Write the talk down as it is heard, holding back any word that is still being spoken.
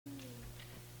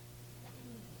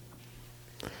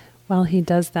While he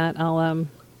does that, I'll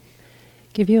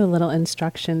give you a little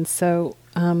instruction. So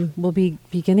we'll be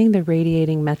beginning the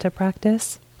radiating metta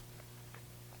practice.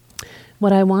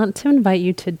 What I want to invite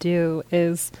you to do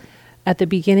is at the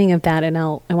beginning of that, and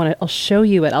I'll show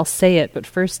you it, I'll say it, but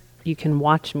first you can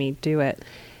watch me do it,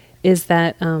 is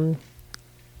that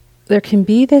there can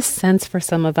be this sense for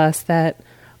some of us that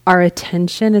our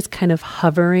attention is kind of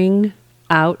hovering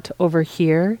out over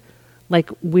here, like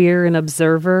we're an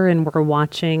observer and we're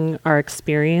watching our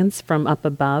experience from up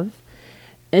above.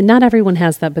 And not everyone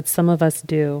has that, but some of us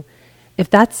do. If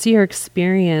that's your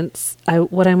experience,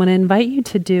 what I want to invite you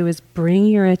to do is bring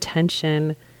your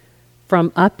attention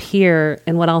from up here,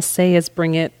 and what I'll say is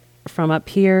bring it from up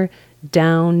here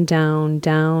down, down,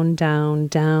 down, down,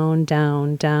 down,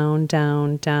 down, down,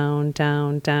 down, down,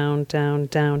 down, down, down,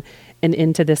 down, and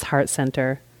into this heart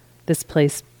center, this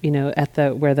place,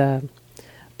 at where the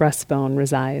breastbone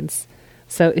resides.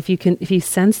 So if you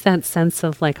sense that sense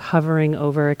of like hovering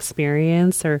over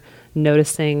experience or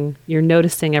you're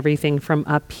noticing everything from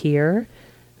up here,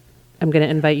 I'm going to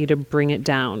invite you to bring it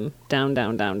down, down,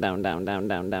 down, down, down, down, down,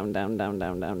 down, down, down, down,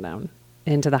 down, down, down,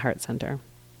 into the heart center.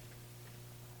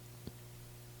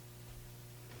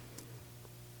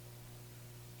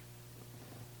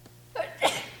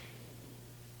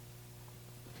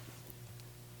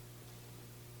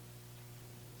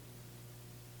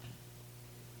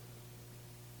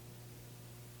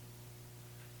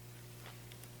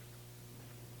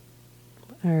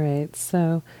 All right,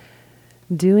 so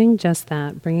doing just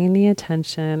that, bringing the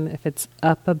attention, if it's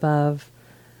up above,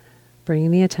 bringing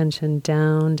the attention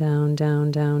down, down, down,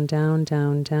 down, down,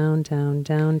 down, down, down,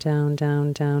 down, down,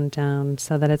 down, down, down,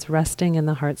 so that it's resting in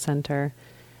the heart center.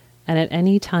 And at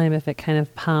any time, if it kind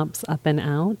of pops up and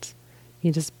out,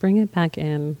 you just bring it back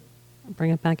into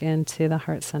the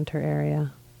heart center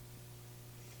area.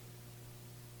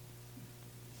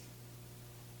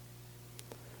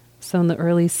 So in the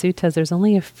early suttas, there's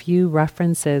only a few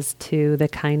references to the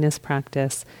kindness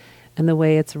practice. And the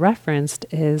way it's referenced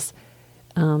is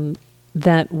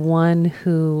that one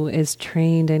who is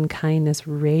trained in kindness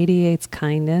radiates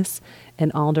kindness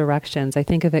in all directions. I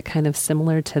think of it kind of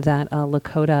similar to that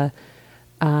Lakota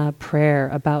prayer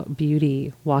about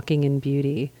beauty, walking in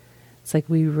beauty. It's like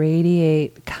we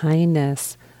radiate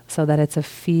kindness so that it's a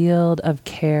field of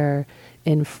care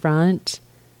in front,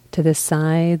 to the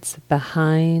sides,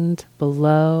 behind,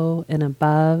 below, and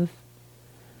above.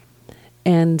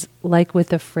 And like with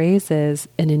the phrases,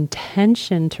 an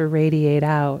intention to radiate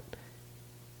out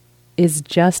is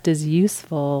just as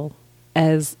useful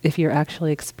as if you're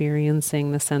actually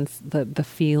experiencing the sense, the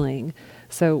feeling.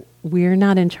 So we're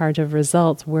not in charge of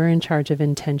results, we're in charge of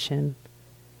intention.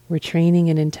 We're training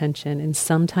in intention, and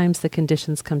sometimes the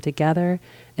conditions come together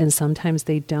and sometimes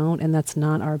they don't, and that's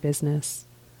not our business.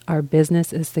 Our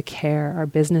business is the care. Our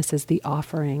business is the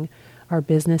offering. Our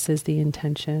business is the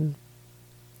intention.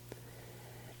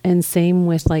 And same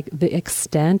with like the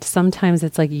extent. Sometimes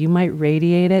it's like you might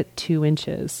radiate it 2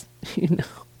 inches.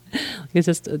 It's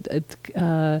just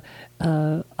a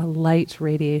light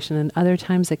radiation. And other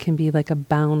times it can be like a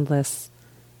boundless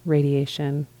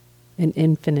radiation, an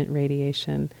infinite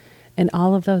radiation. And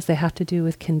all of those, they have to do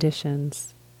with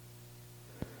conditions.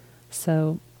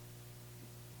 So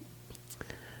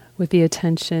with the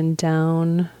attention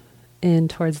down in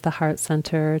towards the heart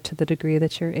center to the degree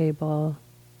that you're able,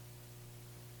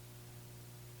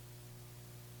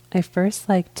 I first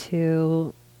like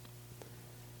to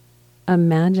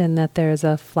imagine that there's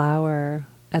a flower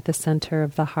at the center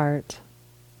of the heart.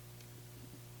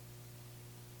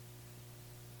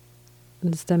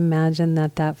 And just imagine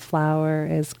that that flower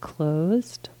is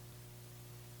closed.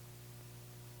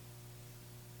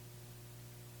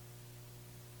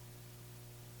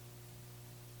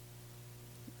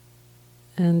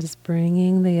 And just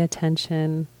bringing the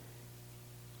attention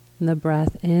and the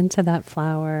breath into that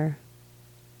flower,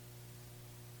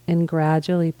 and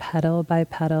gradually, petal by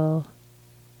petal,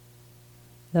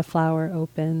 the flower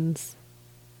opens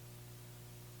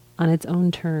on its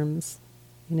own terms.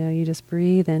 You just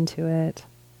breathe into it.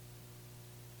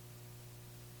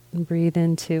 And breathe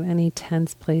into any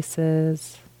tense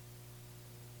places,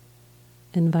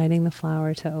 inviting the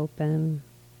flower to open.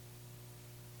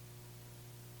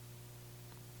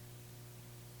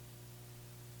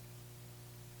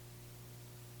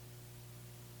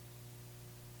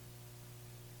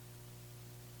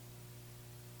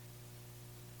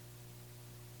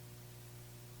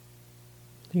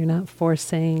 You're not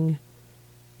forcing,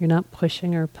 you're not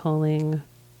pushing or pulling,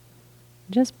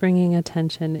 just bringing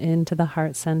attention into the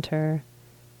heart center.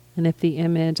 And if the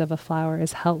image of a flower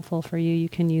is helpful for you, you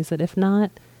can use it. If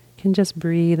not, you can just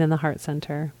breathe in the heart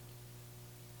center.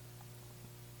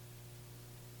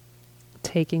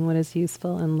 taking what is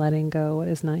useful and letting go what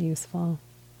is not useful.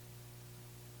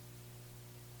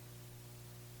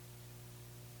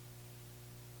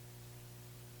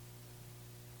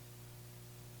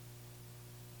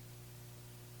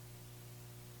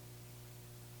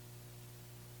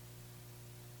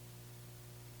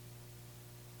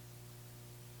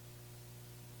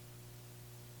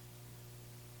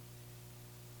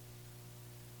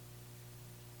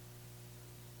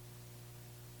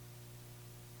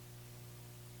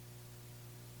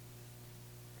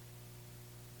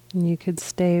 And you could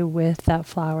stay with that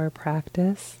flower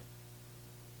practice.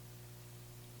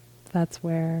 That's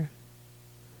where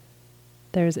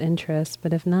there's interest.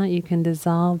 But if not, you can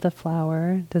dissolve the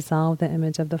flower, dissolve the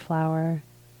image of the flower,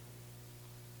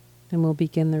 and we'll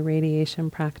begin the radiation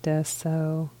practice.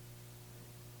 So,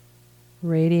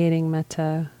 radiating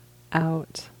metta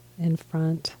out in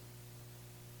front.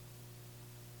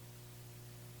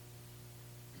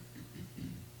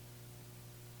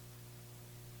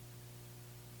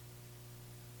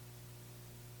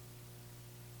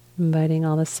 Inviting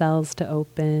all the cells to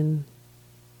open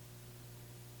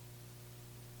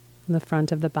in the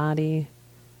front of the body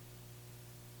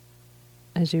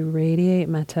as you radiate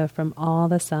metta from all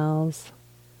the cells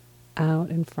out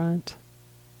in front.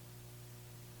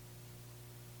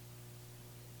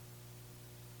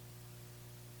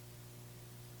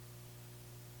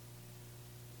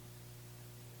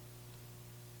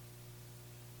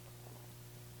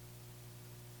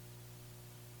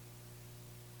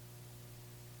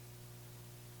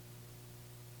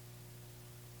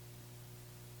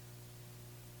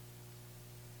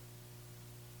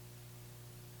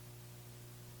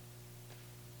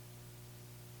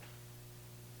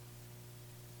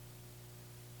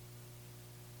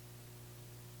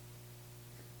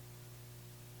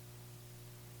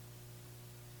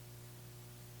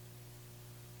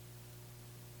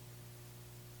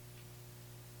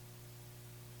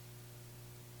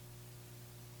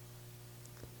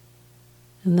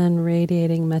 And then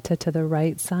radiating metta to the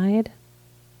right side.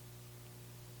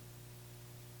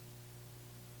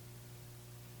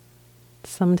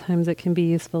 Sometimes it can be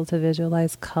useful to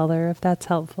visualize color if that's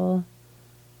helpful.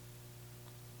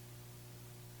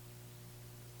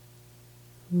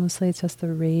 Mostly it's just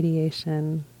the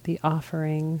radiation, the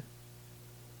offering,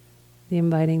 the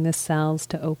inviting the cells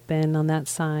to open on that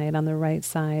side, on the right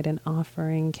side, and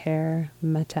offering care,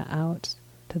 metta out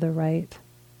to the right.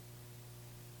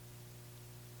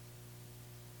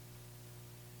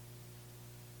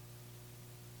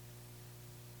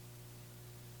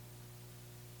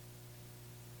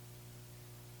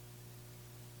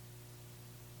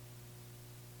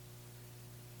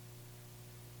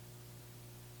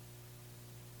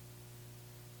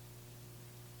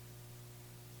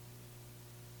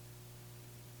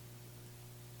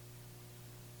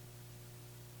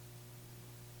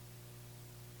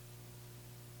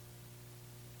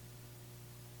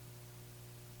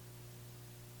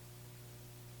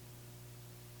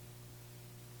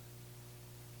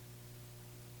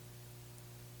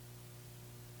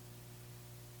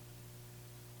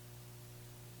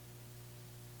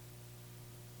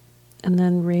 And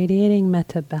then radiating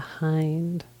metta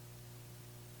behind.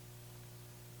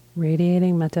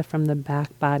 Radiating metta from the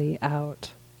back body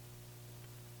out.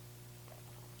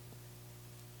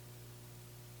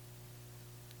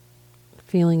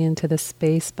 Feeling into the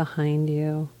space behind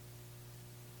you.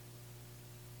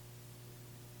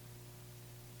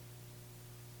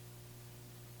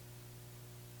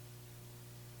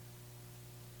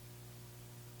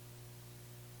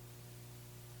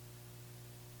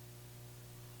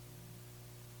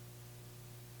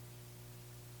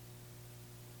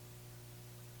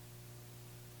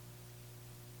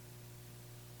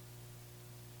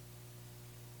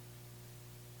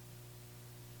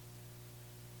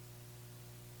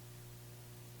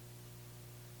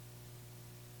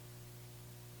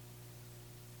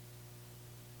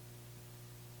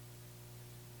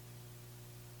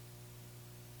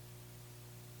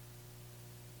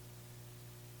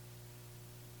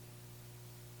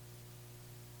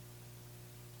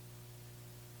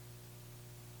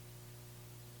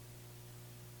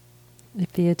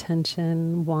 If the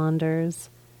attention wanders,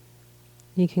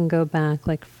 you can go back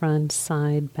like front,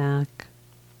 side, back.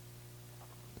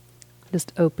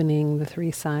 Just opening the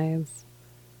three sides.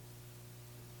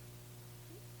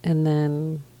 And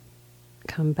then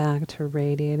come back to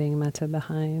radiating metta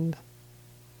behind.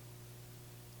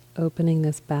 Opening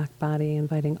this back body,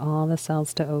 inviting all the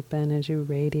cells to open as you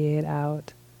radiate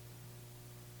out.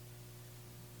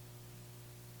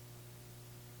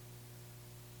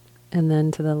 And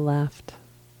then to the left.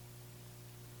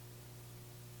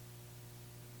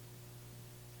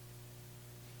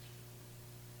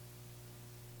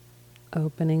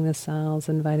 opening the cells,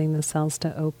 inviting the cells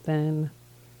to open,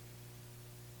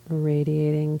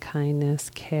 radiating kindness,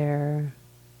 care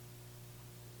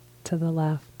to the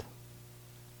left.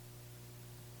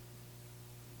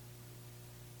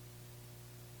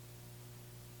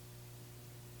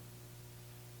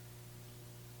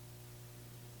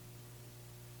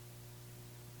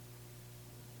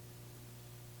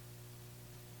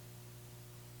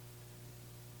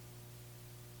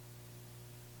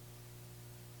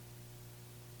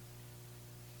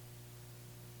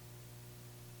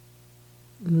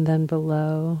 And then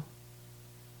below,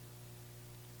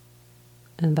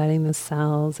 inviting the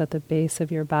cells at the base of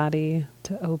your body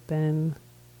to open,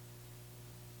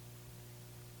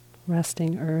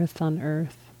 resting earth on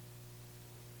earth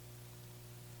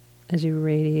as you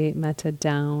radiate metta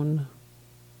down,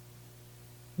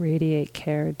 radiate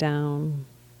care down,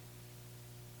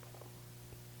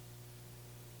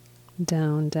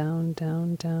 down, down,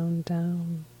 down, down,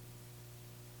 down.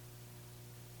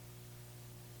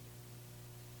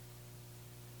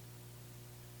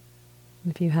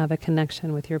 If you have a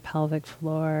connection with your pelvic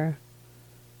floor,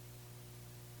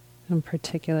 and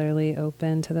particularly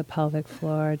open to the pelvic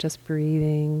floor, just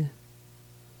breathing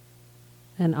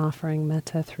and offering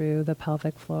metta through the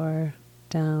pelvic floor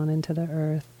down into the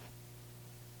earth,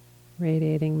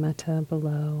 radiating metta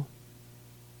below.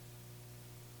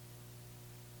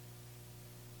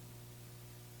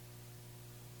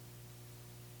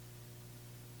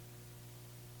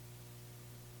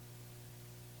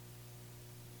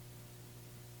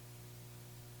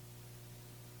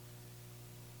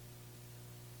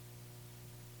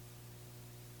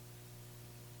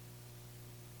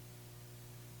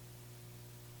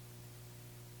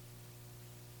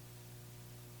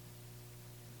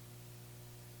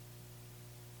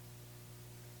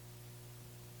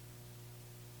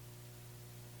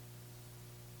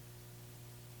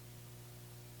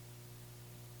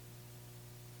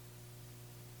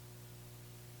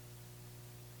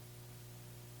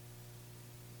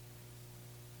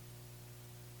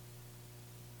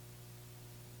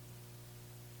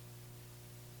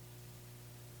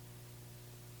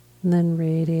 And then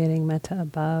radiating metta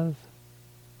above.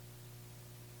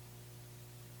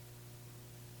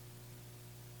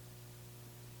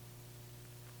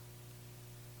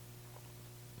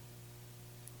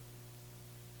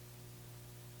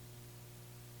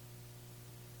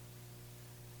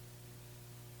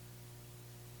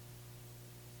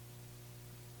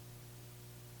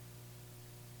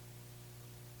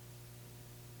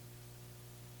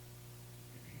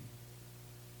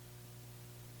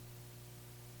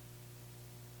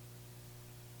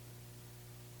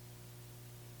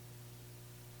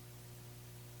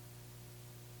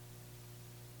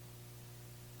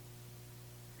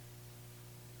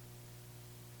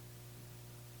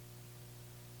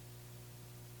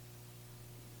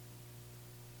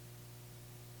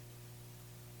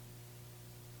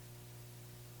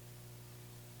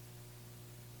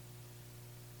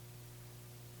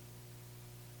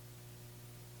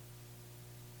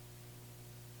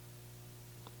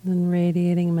 Then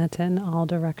radiating metta in all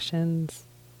directions,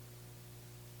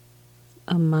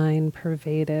 a mind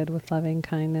pervaded with loving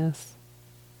kindness.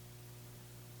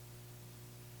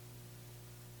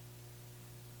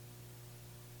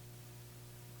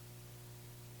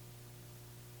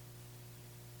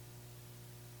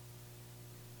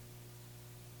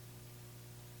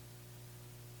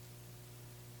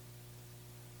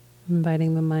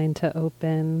 Inviting the mind to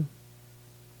open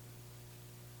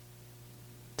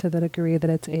to the degree that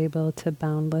it's able to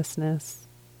boundlessness,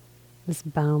 this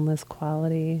boundless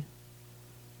quality.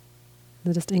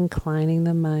 Just inclining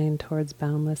the mind towards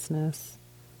boundlessness,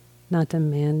 not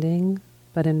demanding,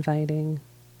 but inviting.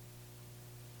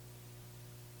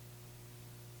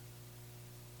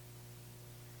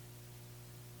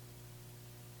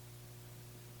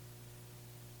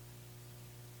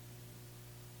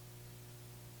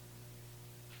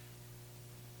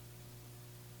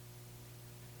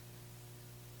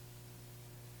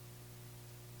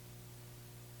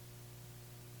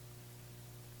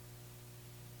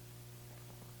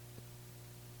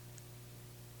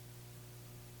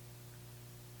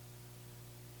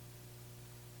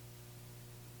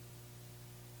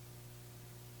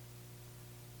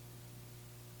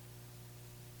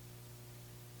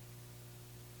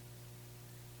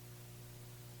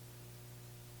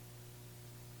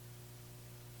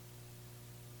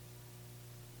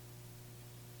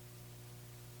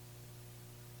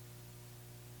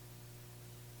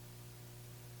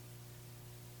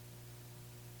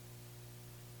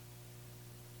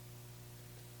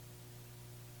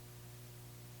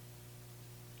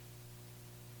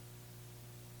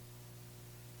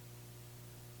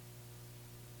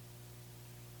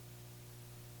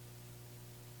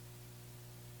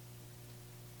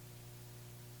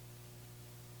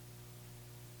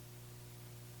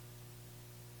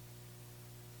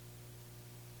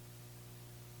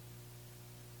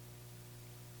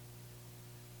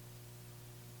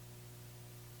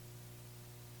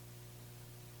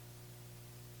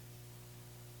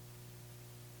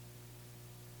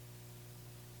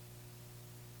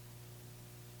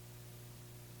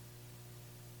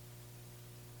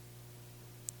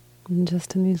 And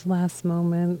just in these last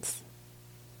moments,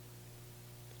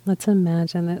 let's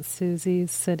imagine that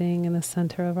Susie's sitting in the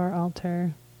center of our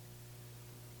altar.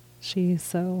 She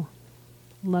so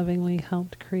lovingly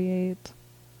helped create.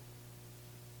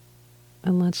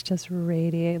 And let's just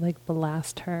radiate, like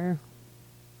blast her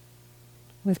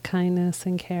with kindness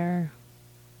and care.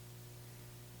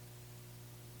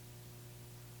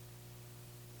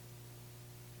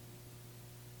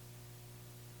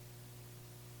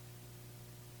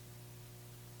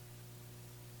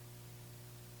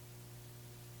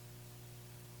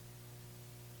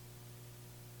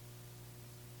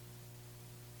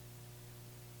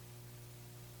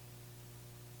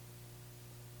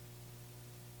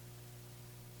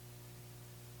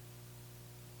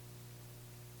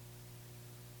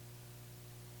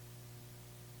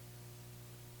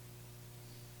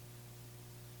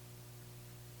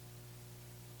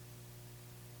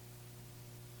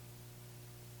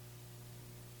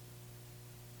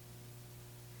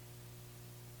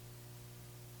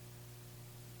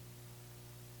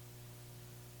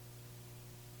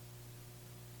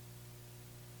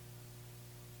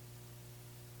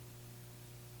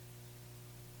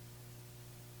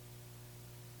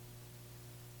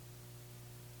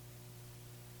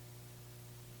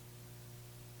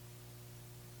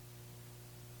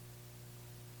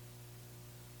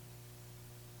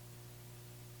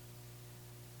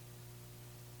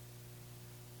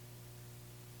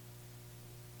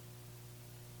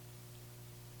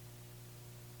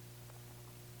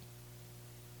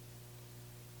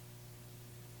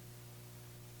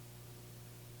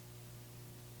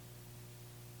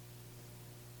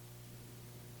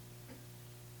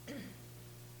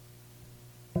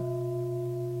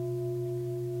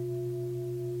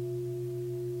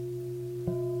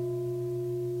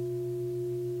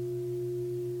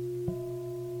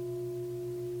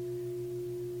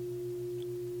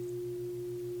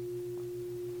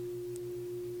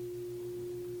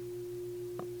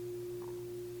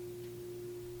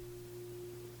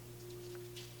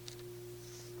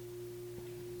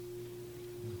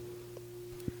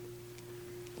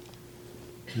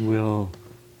 We'll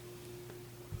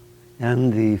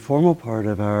end the formal part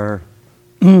of our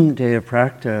day of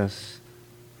practice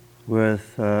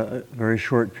with a very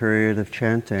short period of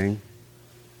chanting.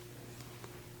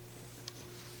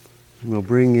 We'll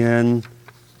bring in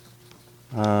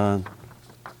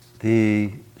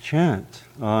the chant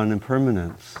on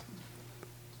impermanence.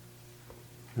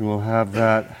 And we'll have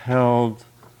that held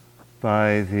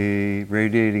by the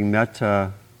radiating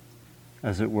metta,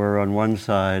 as it were, on one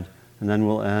side, and then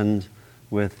we'll end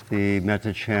with the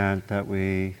metta chant that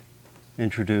we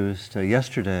introduced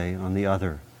yesterday on the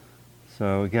other.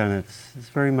 So again, it's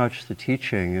very much the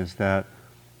teaching is that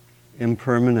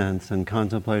impermanence and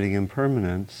contemplating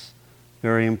impermanence,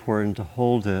 very important to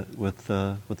hold it with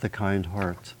the kind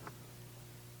heart.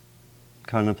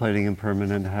 Contemplating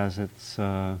impermanent has its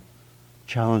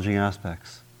challenging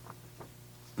aspects.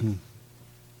 Do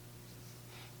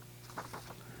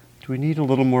we need a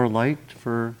little more light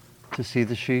to see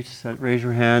the sheets? Raise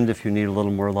your hand if you need a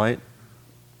little more light.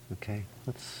 Okay,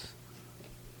 let's.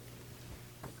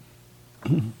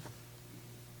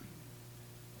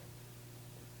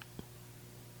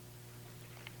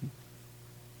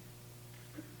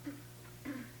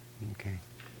 Okay.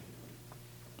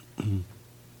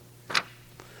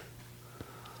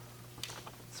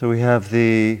 So we have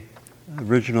the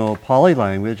original Pali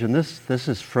language, and this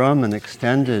is from an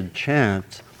extended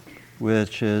chant,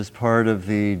 which is part of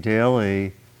the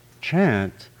daily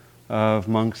chant of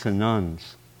monks and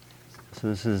nuns. So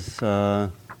this is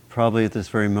probably at this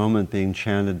very moment being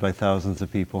chanted by thousands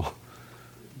of people.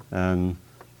 And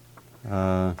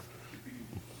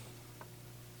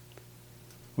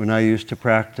when I used to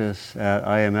practice at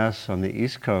IMS on the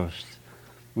East Coast,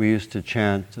 we used to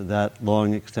chant that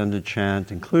long extended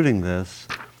chant, including this,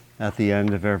 at the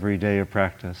end of every day of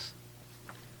practice.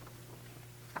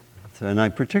 And I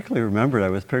particularly remembered, I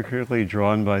was particularly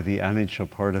drawn by the anicca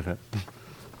part of it.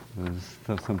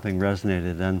 Something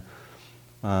resonated. And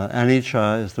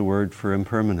anicca is the word for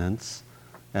impermanence.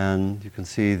 And you can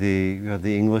see you have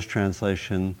the English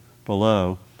translation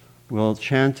below. We'll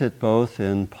chant it both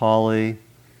in Pali,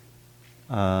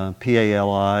 Pali,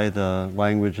 the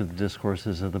language of the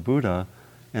discourses of the Buddha,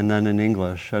 and then in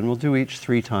English. And we'll do each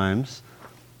 3 times.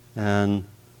 And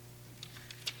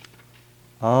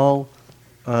I'll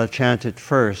chant it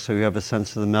first so you have a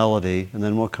sense of the melody, and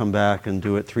then we'll come back and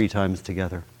do it 3 times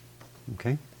together.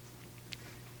 Okay?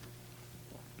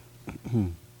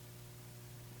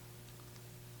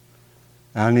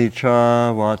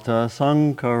 Anicca vata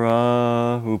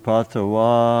sankara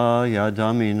upatawa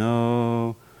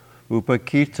yadamino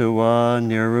upakitawa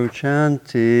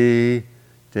niruchanti,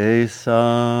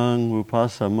 desang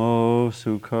upasamo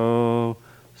sukho.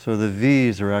 So the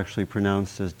V's are actually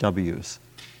pronounced as W's.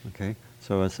 Okay?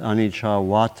 So it's anicca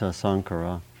vata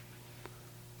sankara.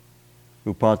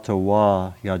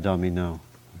 Upatawa yadamino.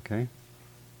 Okay?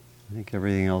 I think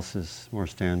everything else is more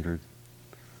standard.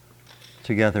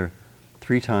 Together,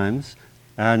 3 times.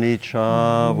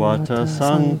 Anicca vata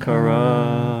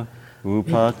sankara,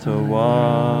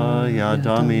 upatawa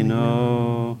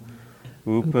yadamino,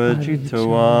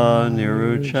 upajitawa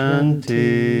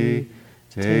niruchanti,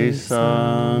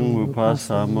 tesang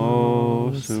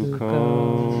upasamo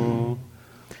sukho.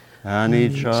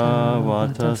 Anicca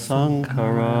vata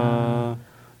sankara,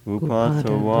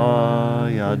 upatawa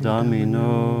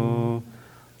yadamino,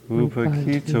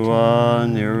 upakitawa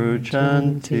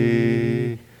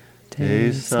niruchanti,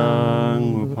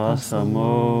 tesang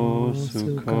upasamo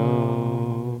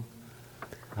sukho.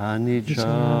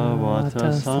 Anicca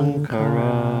vata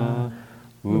sankara,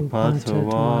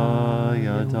 upatawa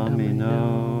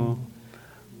yadamino,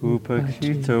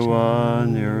 upakitawa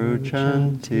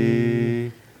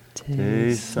niruchanti,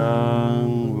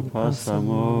 tesang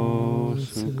upasamo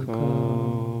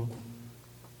sukho.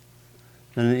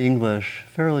 And in English,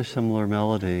 fairly similar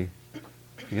melody.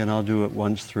 Again, I'll do it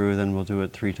once through, then we'll do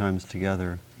it 3 times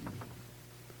together.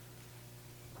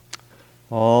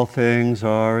 All things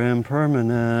are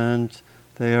impermanent.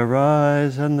 They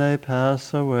arise and they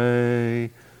pass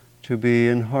away. To be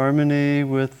in harmony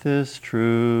with this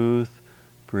truth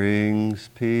brings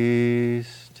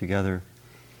peace. Together.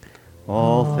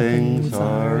 All things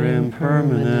are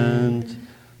impermanent.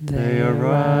 They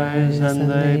arise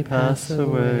and they pass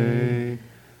away.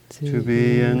 To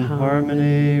be in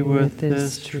harmony with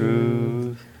this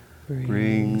truth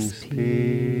brings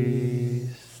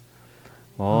peace.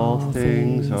 All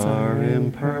things are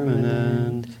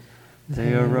impermanent.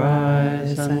 They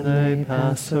arise and they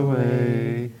pass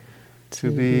away.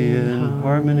 To be in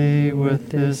harmony with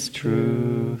this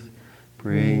truth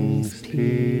brings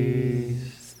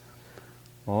peace.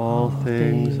 All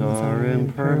things are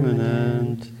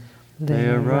impermanent. They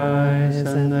arise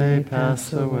and they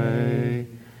pass away.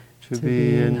 To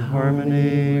be in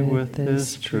harmony with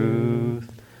this truth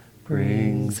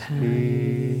brings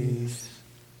peace.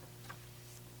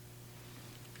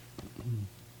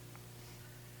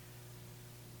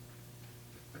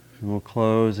 And we'll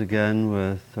close again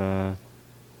with 9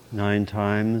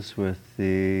 times with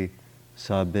the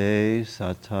Sabbe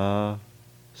Sata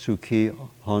Sukhi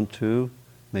Hontu.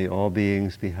 May all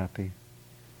beings be happy.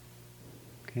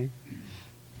 Okay?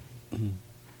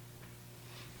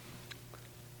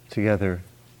 Together.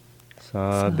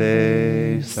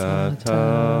 Sabbe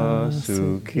Sata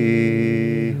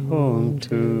Sukhi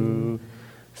Hontu.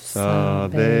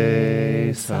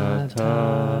 Sabbe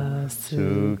Sata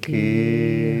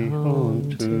Sukhi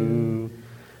Hontu.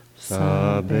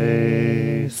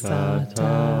 Sabbe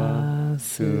Sata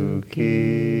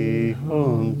Sukhi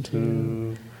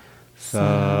Hontu.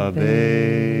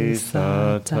 Sabbe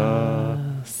Sata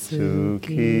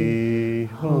Sukhi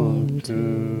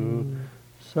Hontu.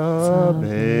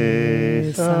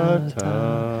 Sabbe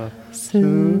Sata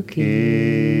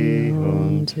Sukhi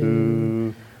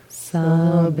Hontu.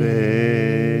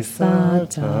 Sabbe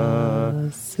Sata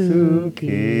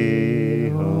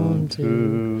Sukhi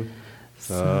Hontu.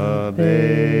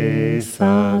 Sabbe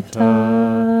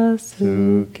Sata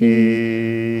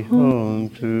Sukhi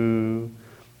Hontu.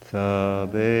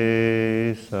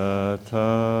 Sabbe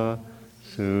Sata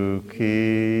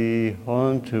Sukhi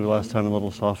Hontu. Last time a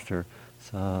little softer.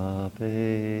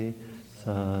 Sabbe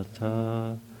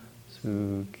Sata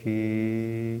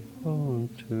Sukhi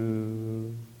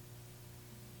Hontu.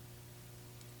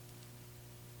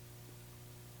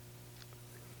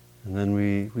 And then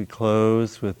we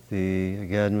close with the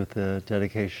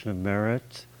dedication of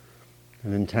merit,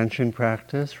 an intention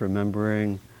practice,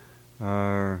 remembering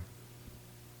our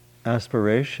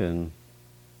aspiration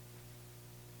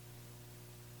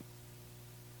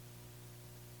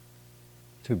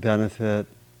to benefit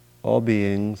all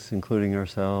beings, including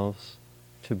ourselves,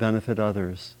 to benefit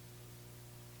others.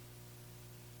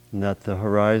 And that the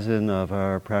horizon of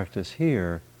our practice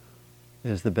here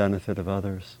is the benefit of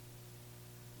others.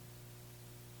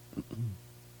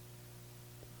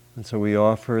 And so we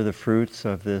offer the fruits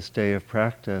of this day of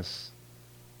practice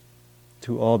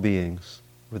to all beings,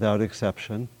 without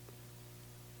exception,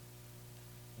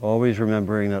 always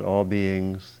remembering that all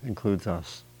beings includes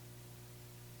us.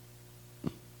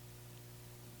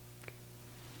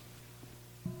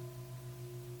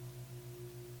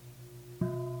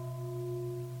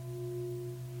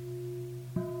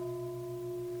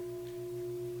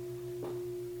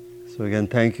 So again,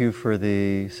 thank you for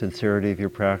the sincerity of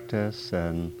your practice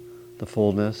and the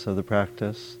fullness of the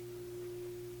practice.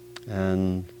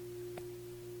 And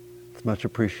it's much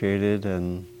appreciated,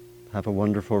 and have a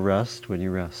wonderful rest when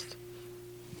you rest.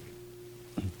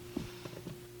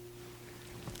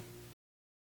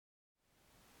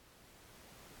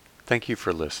 Thank you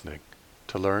for listening.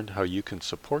 To learn how you can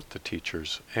support the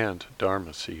teachers and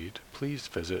Dharma Seed, please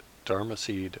visit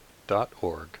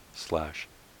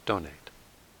dharmaseed.org/donate.